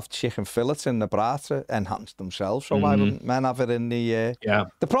 Women have chicken fillets in the bra to enhance themselves, so why wouldn't men have it in the?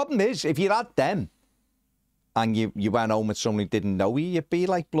 The problem is, if you had them, and you went home with somebody who didn't know you, you'd be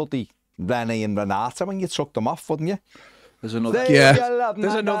like bloody Renee and Renata when you took them off, wouldn't you? There's another,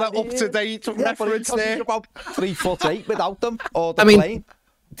 there's another up-to-date reference there. About 3'8" without them, or the plane.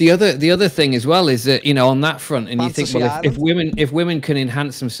 The other thing as well is that, you know, on that front, and you think, well, if women can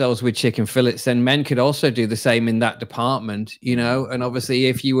enhance themselves with chicken fillets, then men could also do the same in that department, you know. And obviously,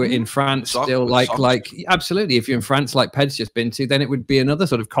 if you were in France, still absolutely, if you're in France, like Ped's just been to, then it would be another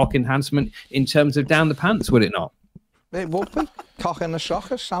sort of cock enhancement in terms of down the pants, would it not? It would be cock in the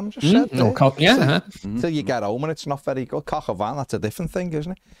sock, as Sam just said. Or cock, till you get home and it's not very good. Cock a van, that's a different thing,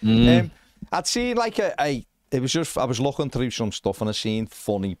 isn't it? I'd see like it was just, I was looking through some stuff and I seen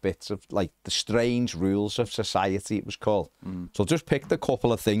funny bits of like the strange rules of society, it was called. So just picked a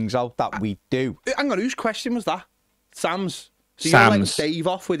couple of things out that we do. Hang on, whose question was that? Sam's. So you're letting Dave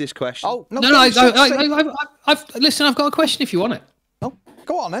off with his question? Oh, no, listen, I've got a question if you want it. No,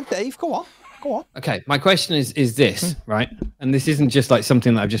 go on then, Dave, go on. Go on. Okay, my question is this, right? And this isn't just like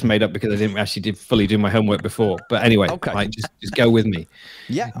something that I've just made up because I didn't actually fully do my homework before. But anyway, like, just go with me.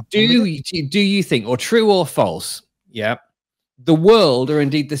 Yeah. Do you think, or true or false, the world or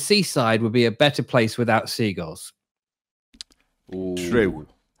indeed the seaside would be a better place without seagulls? Ooh. True.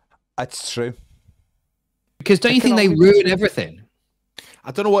 That's true. Because don't you think they ruin everything? I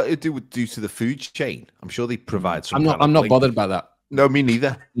don't know what it would do to the food chain. I'm sure they provide some. I'm not bothered about that. No, me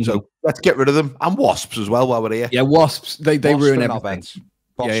neither. So let's get rid of them. And wasps as well while we're here. Yeah, wasps. They ruin everything.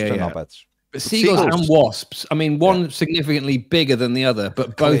 Wasps and knobheads. But seagulls and wasps. I mean, one significantly bigger than the other,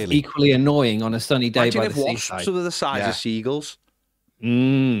 but both equally annoying on a sunny day by the seaside. Wasps are the size of seagulls.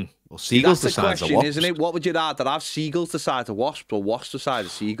 Mm. Well, seagulls that's the size question, of wasps, isn't it? What would you rather have? Seagulls the size of wasps, or wasps the size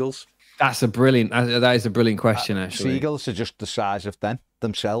of seagulls? That's a brilliant. That is a brilliant question. Actually, seagulls are just the size of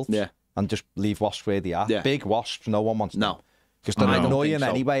themselves. Yeah, and just leave wasps where they are. Yeah. Big wasps, no one wants them. Because they're annoying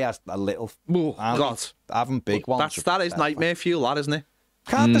anyway as a little. Oh, God. Having big ones. That is nightmare fuel, that, isn't it?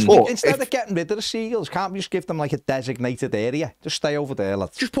 Can't instead of getting rid of the seagulls, can't we just give them like a designated area? Just stay over there,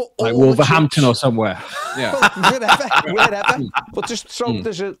 lads. Just put like Wolverhampton or somewhere. Yeah, well, wherever. But just so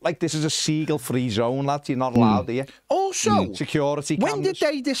this is a seagull-free zone, lads. You're not allowed here. Also, security. When did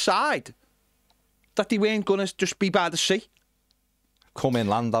they decide that they weren't going to just be by the sea? Come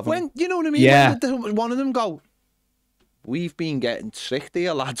inland, haven't when you know what I mean? Yeah. When did one of them go, we've been getting tricked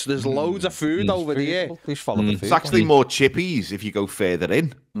here, lads. There's loads of food over here. Please follow the food. It's actually more chippies if you go further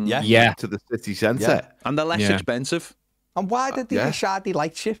in. Yeah. To the city centre. Yeah. And they're less expensive. And why did they decide they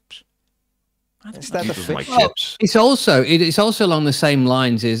like chips instead of fish? Well, it's also along the same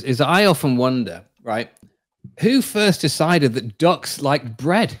lines is that I often wonder, right, who first decided that ducks like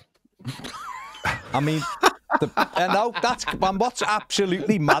bread? I mean, no, what's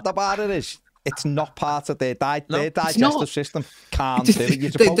absolutely mad about it is it's not part of their diet. Their digestive system can't do it. You're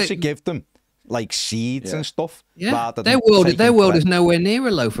supposed to give them like seeds and stuff. Yeah, their world is nowhere near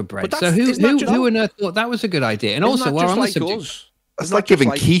a loaf of bread. So who on earth thought that was a good idea? And also, while on the subject, it's like giving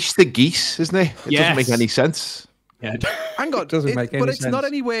quiche to geese, isn't it? It doesn't make any sense. Yeah, hang on, doesn't make any sense. But it's not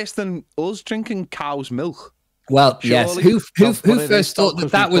any worse than us drinking cow's milk. Well, yes. Who first thought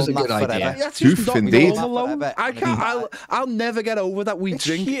that was a good idea? Tooth, indeed. I'll never get over that we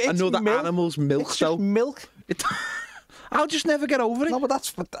drink another animal's milk. It's just milk. I'll just never get over it. No, but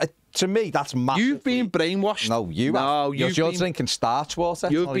that's to me. That's massive. You've been brainwashed. No, you're drinking starch water.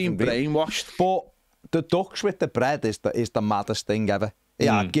 You've been brainwashed. But the ducks with the bread is the maddest thing ever.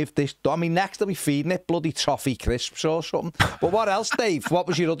 Yeah, I'd give this. I mean, next I'll be feeding it bloody toffee crisps or something. But what else, Dave? What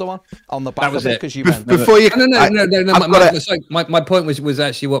was your other one on the back of it? Because you went before you. No. My point was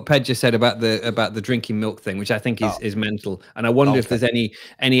actually what Ped just said about the drinking milk thing, which I think is mental. And I wonder if there's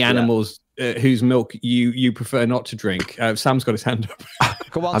any animals whose milk you prefer not to drink. Sam's got his hand up.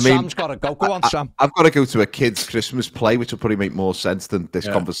 Come on, Sam's got to go. Go on, Sam. I've got to go to a kid's Christmas play, which will probably make more sense than this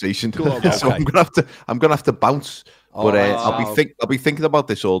conversation. Go on, so I'm gonna have to bounce. But I'll be thinking about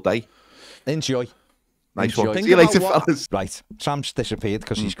this all day. Enjoy. Nice one. See you later, fellas. Right, Sam's disappeared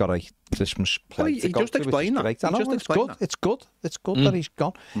because he's got a Christmas play to go to. Explained that. It's good that he's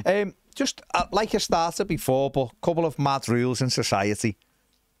gone. Just like I started before, but a couple of mad rules in society.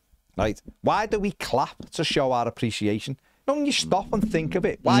 Right, why do we clap to show our appreciation? No, when you stop and think of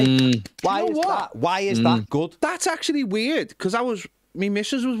it, why is that good? That's actually weird because my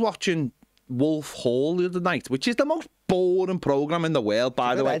missus was watching Wolf Hall the other night, which is the most boring program in the world,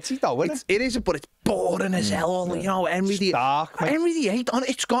 by the way. It is, but it's boring as hell. You know, Henry VIII.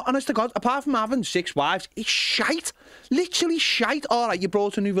 It's got, honest to God, apart from having 6 wives, it's shite. Literally shite. All right, you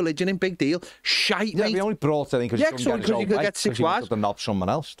brought a new religion in, big deal. Shite, mate. Yeah, we only brought it in because you could get 6 wives. To knob someone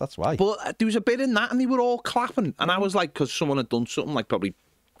else. That's why. But there was a bit in that, and they were all clapping, and I was like, because someone had done something, like probably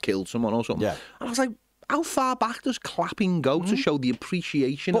killed someone or something. Yeah. And I was like, how far back does clapping go to show the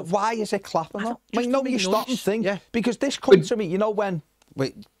appreciation? But why is it clapping? You stop and think. Yeah. Because this comes to me, you know, when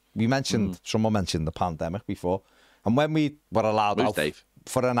we mentioned, someone mentioned the pandemic before, and when we were allowed out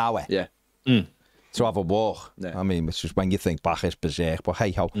for an hour to have a walk, I mean, which is when you think back, it's berserk, but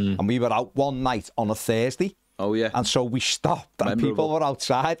hey ho, and we were out one night on a Thursday. Oh, yeah. And so we stopped and people were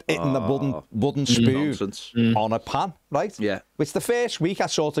outside hitting the wooden spoon on a pan, right? Yeah. Which the first week I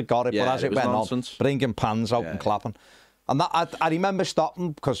sort of got it, but as it went on, bringing pans out and clapping. And that I remember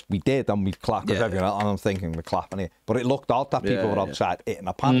stopping because we did and we clapped everyone else, and I'm thinking we're clapping here. But it looked out that people were outside hitting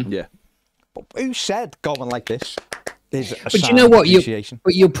a pan. Yeah. But who said going like this is a But you know what?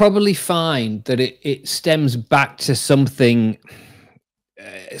 You'll probably find that it stems back to something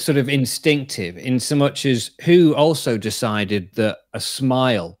sort of instinctive, in so much as who also decided that a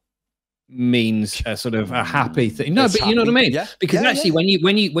smile means a sort of a happy thing. No, but you know what I mean? Yeah. Because actually,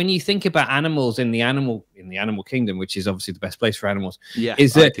 when you think about animals in the animal kingdom, which is obviously the best place for animals,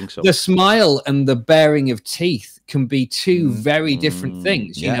 is that the smile and the baring of teeth can be two very different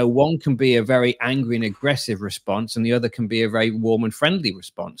things. You know, one can be a very angry and aggressive response, and the other can be a very warm and friendly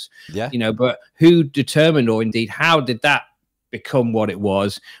response. Yeah. You know, but who determined, or indeed how did that become what it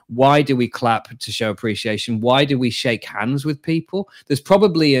was? Why do we clap to show appreciation? Why do we shake hands with people? There's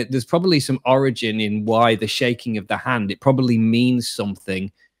probably some origin in why the shaking of the hand. It probably means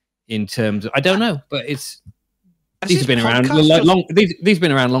something in terms of, I don't know, but it's These have been around long. These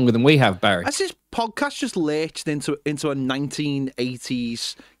been around longer than we have, Barry. Has this podcast just lurched into a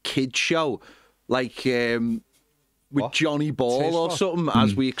 1980s kid show, like with Johnny Ball or something,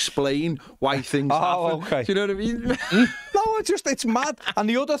 as we explain why things happen? Okay. Do you know what I mean? No, it's mad. And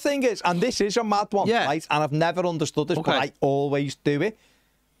the other thing is, and this is a mad one, right? And I've never understood this, but I always do it.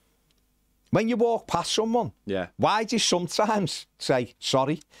 When you walk past someone, why do you sometimes say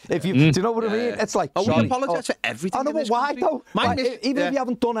sorry? If you, do you know what I mean? It's like, we apologise for everything. I know, but why though? Even if you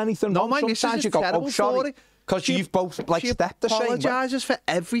haven't done anything wrong, sometimes you go, oh, sorry. Because you've both stepped the same way. She apologises for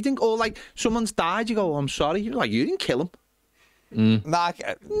everything. Or like someone's died, you go, oh, I'm sorry. You're like, you didn't kill him. No,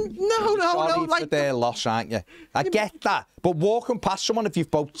 sorry for their loss, aren't you? I get that. But walking past someone, if you've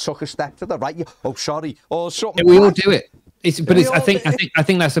both took a step to the right, you, oh, sorry, or something. We all do it. I think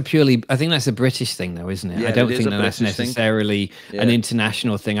that's a British thing, though, isn't it? Yeah, I don't think that's necessarily an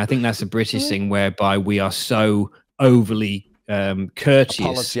international thing. I think that's a British thing, whereby we are so overly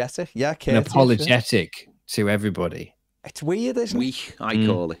courteous, apologetic to everybody. It's weird, isn't it? Weak, I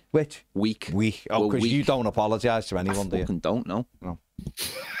call it. Which? Weak. Oh, because you don't apologise to anyone, do you? I don't know. No.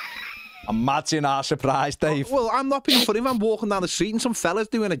 Imagine our surprise, Dave. Well, I'm not being funny. If I'm walking down the street and some fella's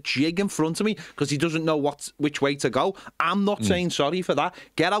doing a jig in front of me because he doesn't know which way to go, I'm not saying sorry for that.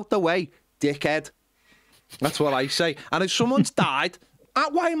 Get out the way, dickhead. That's what I say. And if someone's died,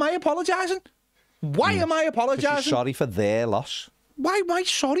 why am I apologising? Why am I apologising? Sorry for their loss. Why am I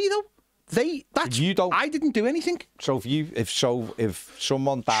sorry though? I didn't do anything. So if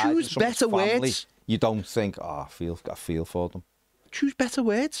someone died, choose better words. You don't think, oh, I feel for them. Choose better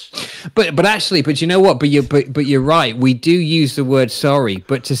words. But you know what? But you're right. We do use the word sorry.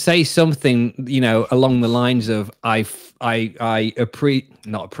 But to say something, along the lines of not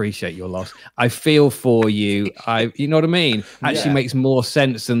appreciate your loss. I feel for you. You know what I mean? Actually makes more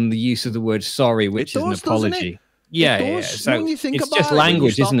sense than the use of the word sorry, which is an apology. Yeah. So when you think it's about just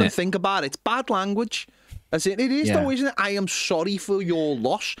language, isn't it? Think about it. It's bad language. As it is, though, isn't it? I am sorry for your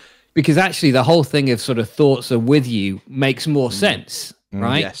loss. Because actually the whole thing of sort of thoughts are with you makes more sense,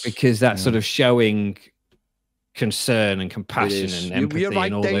 right? Yes. Because that's sort of showing concern and compassion and empathy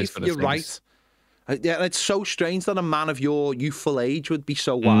and all those sort of things. You're right. Yeah, it's so strange that a man of your youthful age would be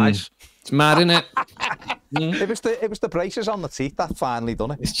so wise. It's mad, isn't it? It was the braces on the teeth that finally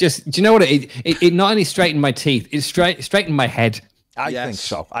done it. It's just, do you know what? It not only straightened my teeth, it straightened my head. I think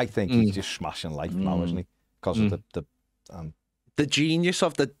so. I think he's just smashing life now, isn't he? Because of the genius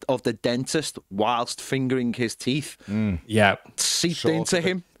of the dentist whilst fingering his teeth. Yeah, seeped into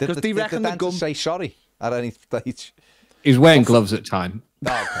him. Did the dentist say sorry at any stage? He was wearing gloves at the time.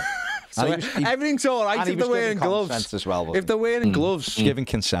 Oh, okay. So everything's all right if they're wearing gloves. As well, if they're wearing gloves, giving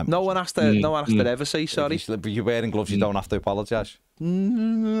consent. No one has to ever say sorry. If you're wearing gloves, you don't have to apologise.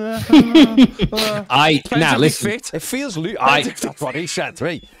 Now listen. It feels loose. That's what he said to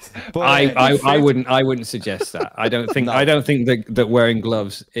me. But, I wouldn't suggest that. I don't think that wearing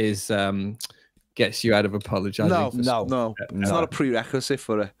gloves is gets you out of apologising. No. It's not a prerequisite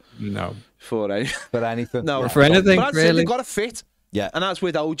for anything. No, for anything. But really, they've got to fit. Yeah, and that's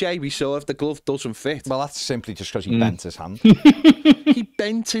with OJ. We saw if the glove doesn't fit. Well, that's simply just because he bent his hand. He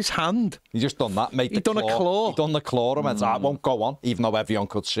bent his hand. He just done that. He done a claw. He done the claw and went, it won't go on, even though everyone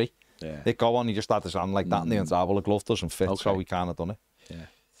could see. Yeah. It go on. He just had his hand like that, and he went, well, the glove doesn't fit, so he can't have done it. Yeah.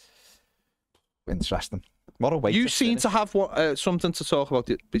 Interesting. What a way. You seem to have something to talk about.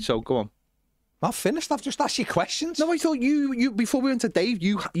 So go on. I've finished. I've just asked you questions. No, I thought you before we went to Dave,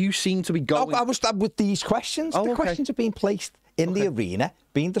 you seemed to be going. I was with these questions. The questions are being placed in the arena,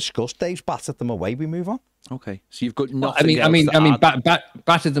 being discussed. Dave's battered them away. We move on. Okay, so you've got nothing.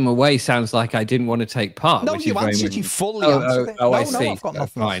 Battered them away sounds like I didn't want to take part. No, you answered. You fully answered it. I see. I've got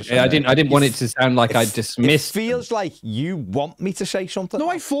nothing. Fine. I didn't want it to sound like I dismissed. It feels like you want me to say something. No,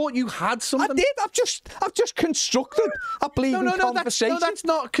 I thought you had something. I did. I've just constructed a bleeding conversation. No, that's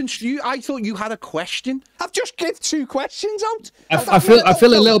not construed. I thought you had a question. I've just given 2 questions out. I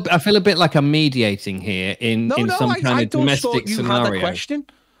feel a bit like I'm mediating here in some kind of domestic scenario. Had a question.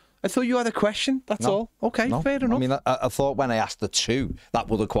 I thought you had a question. That's all. Okay, fair enough. I mean, I thought when I asked the 2, that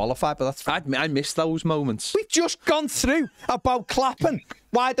would have qualified, but that's fine. I missed those moments. We've just gone through about clapping.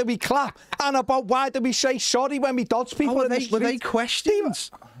 Why do we clap? And about why do we say sorry when we dodge people in the street? Were they questions?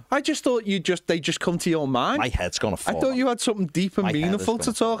 I just thought they just come to your mind. My head's gonna fall. I thought you had something deep and meaningful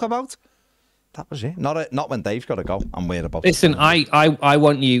to talk about. That was it. Not when Dave's got to go. I'm weird about. Listen, I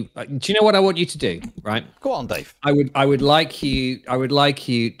want you. Do you know what I want you to do? Right. Go on, Dave. I would like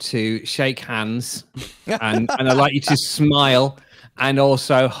you to shake hands, and I'd like you to smile, and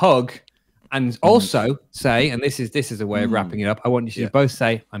also hug, and also say, and this is a way of wrapping it up. I want you to both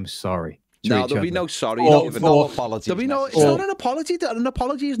say, "I'm sorry." No, there'll be no sorry. No apology. There'll be no. It's not an apology. An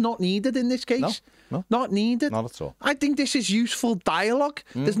apology is not needed in this case. No. Not needed. Not at all. I think this is useful dialogue.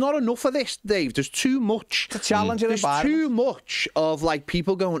 There's not enough of this, Dave. There's too much. It's a challenge. There's too much of like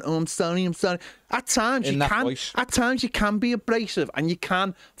people going, "Oh, I'm sorry, I'm sorry." At times you can. Voice. At times you can be abrasive, and you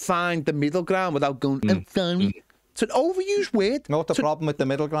can find the middle ground without going, "I'm sorry." It's an overused word. You know what the problem with the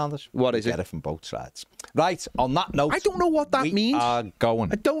middle ground is? What is it? Get it from both sides. Right, on that note... I don't know what that means. We are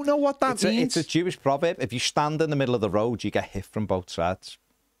going. I don't know what that means. It's a Jewish proverb. If you stand in the middle of the road, you get hit from both sides.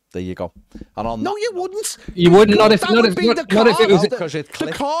 There you go. And on no, you wouldn't. You wouldn't. Not if it was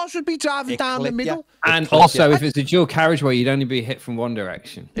the cars would be driving down the middle. And also, if it's a dual carriageway, you'd only be hit from one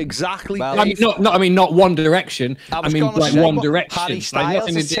direction. Exactly. Well, I mean, not one direction. I mean, like one direction. Harry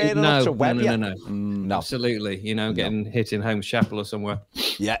Styles is turning up to Webber. No. Absolutely. You know, getting hit in Holmes Chapel or somewhere.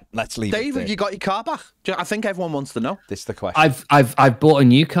 Yeah, let's leave Dave, it there. have you got your car back? I think everyone wants to know. This is the question. I've bought a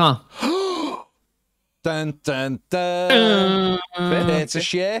new car. Dun, dun, dun. It's a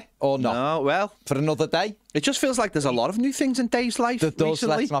share or not? No, well, for another day. It just feels like there's a lot of new things in Dave's life recently.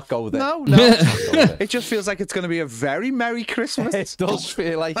 Let's not go there. No. It just feels like it's going to be a very Merry Christmas. It does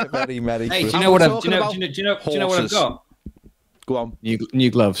feel like a very Merry Christmas. Do you know what I've got? Go on.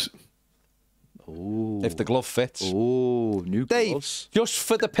 New gloves. Ooh. If the glove fits. Oh, new gloves. Dave, just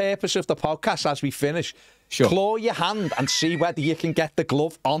for the purpose of the podcast as we finish, claw your hand and see whether you can get the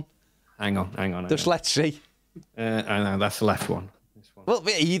glove on. Hang on. Just let's see. I know, that's the left one. Well,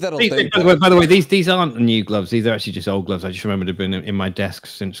 either will do. By the way, these aren't new gloves. These are actually just old gloves. I just remembered they've been in my desk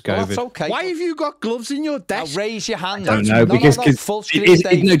since COVID. Well, that's okay. Why have you got gloves in your desk? Now raise your hand. I don't know, because full screen,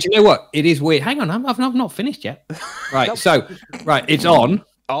 do you know what? It is weird. Hang on, I've not finished yet. Right, so, it's on.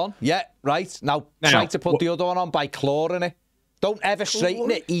 On, yeah, right. Now try to put the other one on by clawing it. Don't ever straighten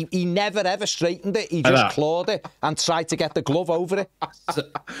it. He never, ever straightened it. He just clawed it and tried to get the glove over it.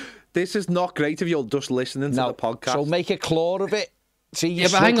 This is not great if you're just listening to the podcast. So make a claw of it. See,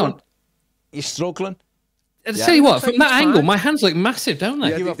 but hang on. You're struggling. I'll tell you what, from that angle, my hands look massive, don't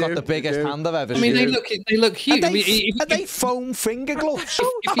they? Yeah, you have got the biggest hand I've ever seen. I mean, they look huge. Are they foam finger gloves?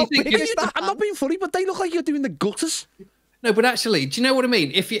 I'm not being funny, but they look like you're doing the gutters. No, but actually, do you know what I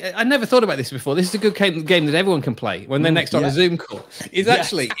mean? I never thought about this before. This is a good game that everyone can play when they're next on a Zoom call. Is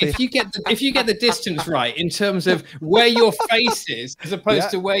actually if you get the distance right in terms of where your face is as opposed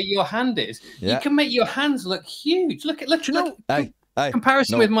to where your hand is, you can make your hands look huge. Look,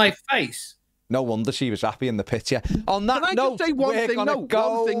 comparison with my face. No wonder she was happy in the picture. On that note, just say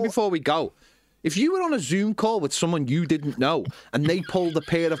one thing before we go. If you were on a Zoom call with someone you didn't know and they pulled a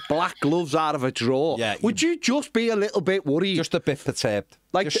pair of black gloves out of a drawer, would you just be a little bit worried? Just a bit perturbed.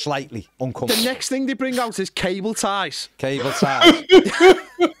 Like just slightly uncomfortable. The next thing they bring out is cable ties. Cable ties.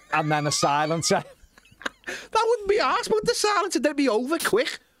 And then a silencer. That wouldn't be arsed, but the silencer, they'd be over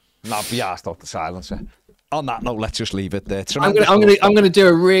quick. Not be arsed off the silencer. On that note, let's just leave it there. I'm gonna do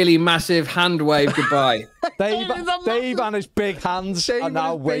a really massive hand wave goodbye. Dave and his big hands are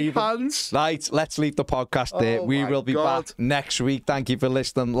now waving. Right, let's leave the podcast there. We will be back next week. Thank you for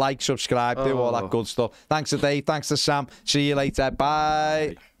listening. Like, subscribe, do all that good stuff. Thanks to Dave. Thanks to Sam. See you later.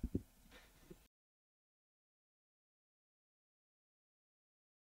 Bye.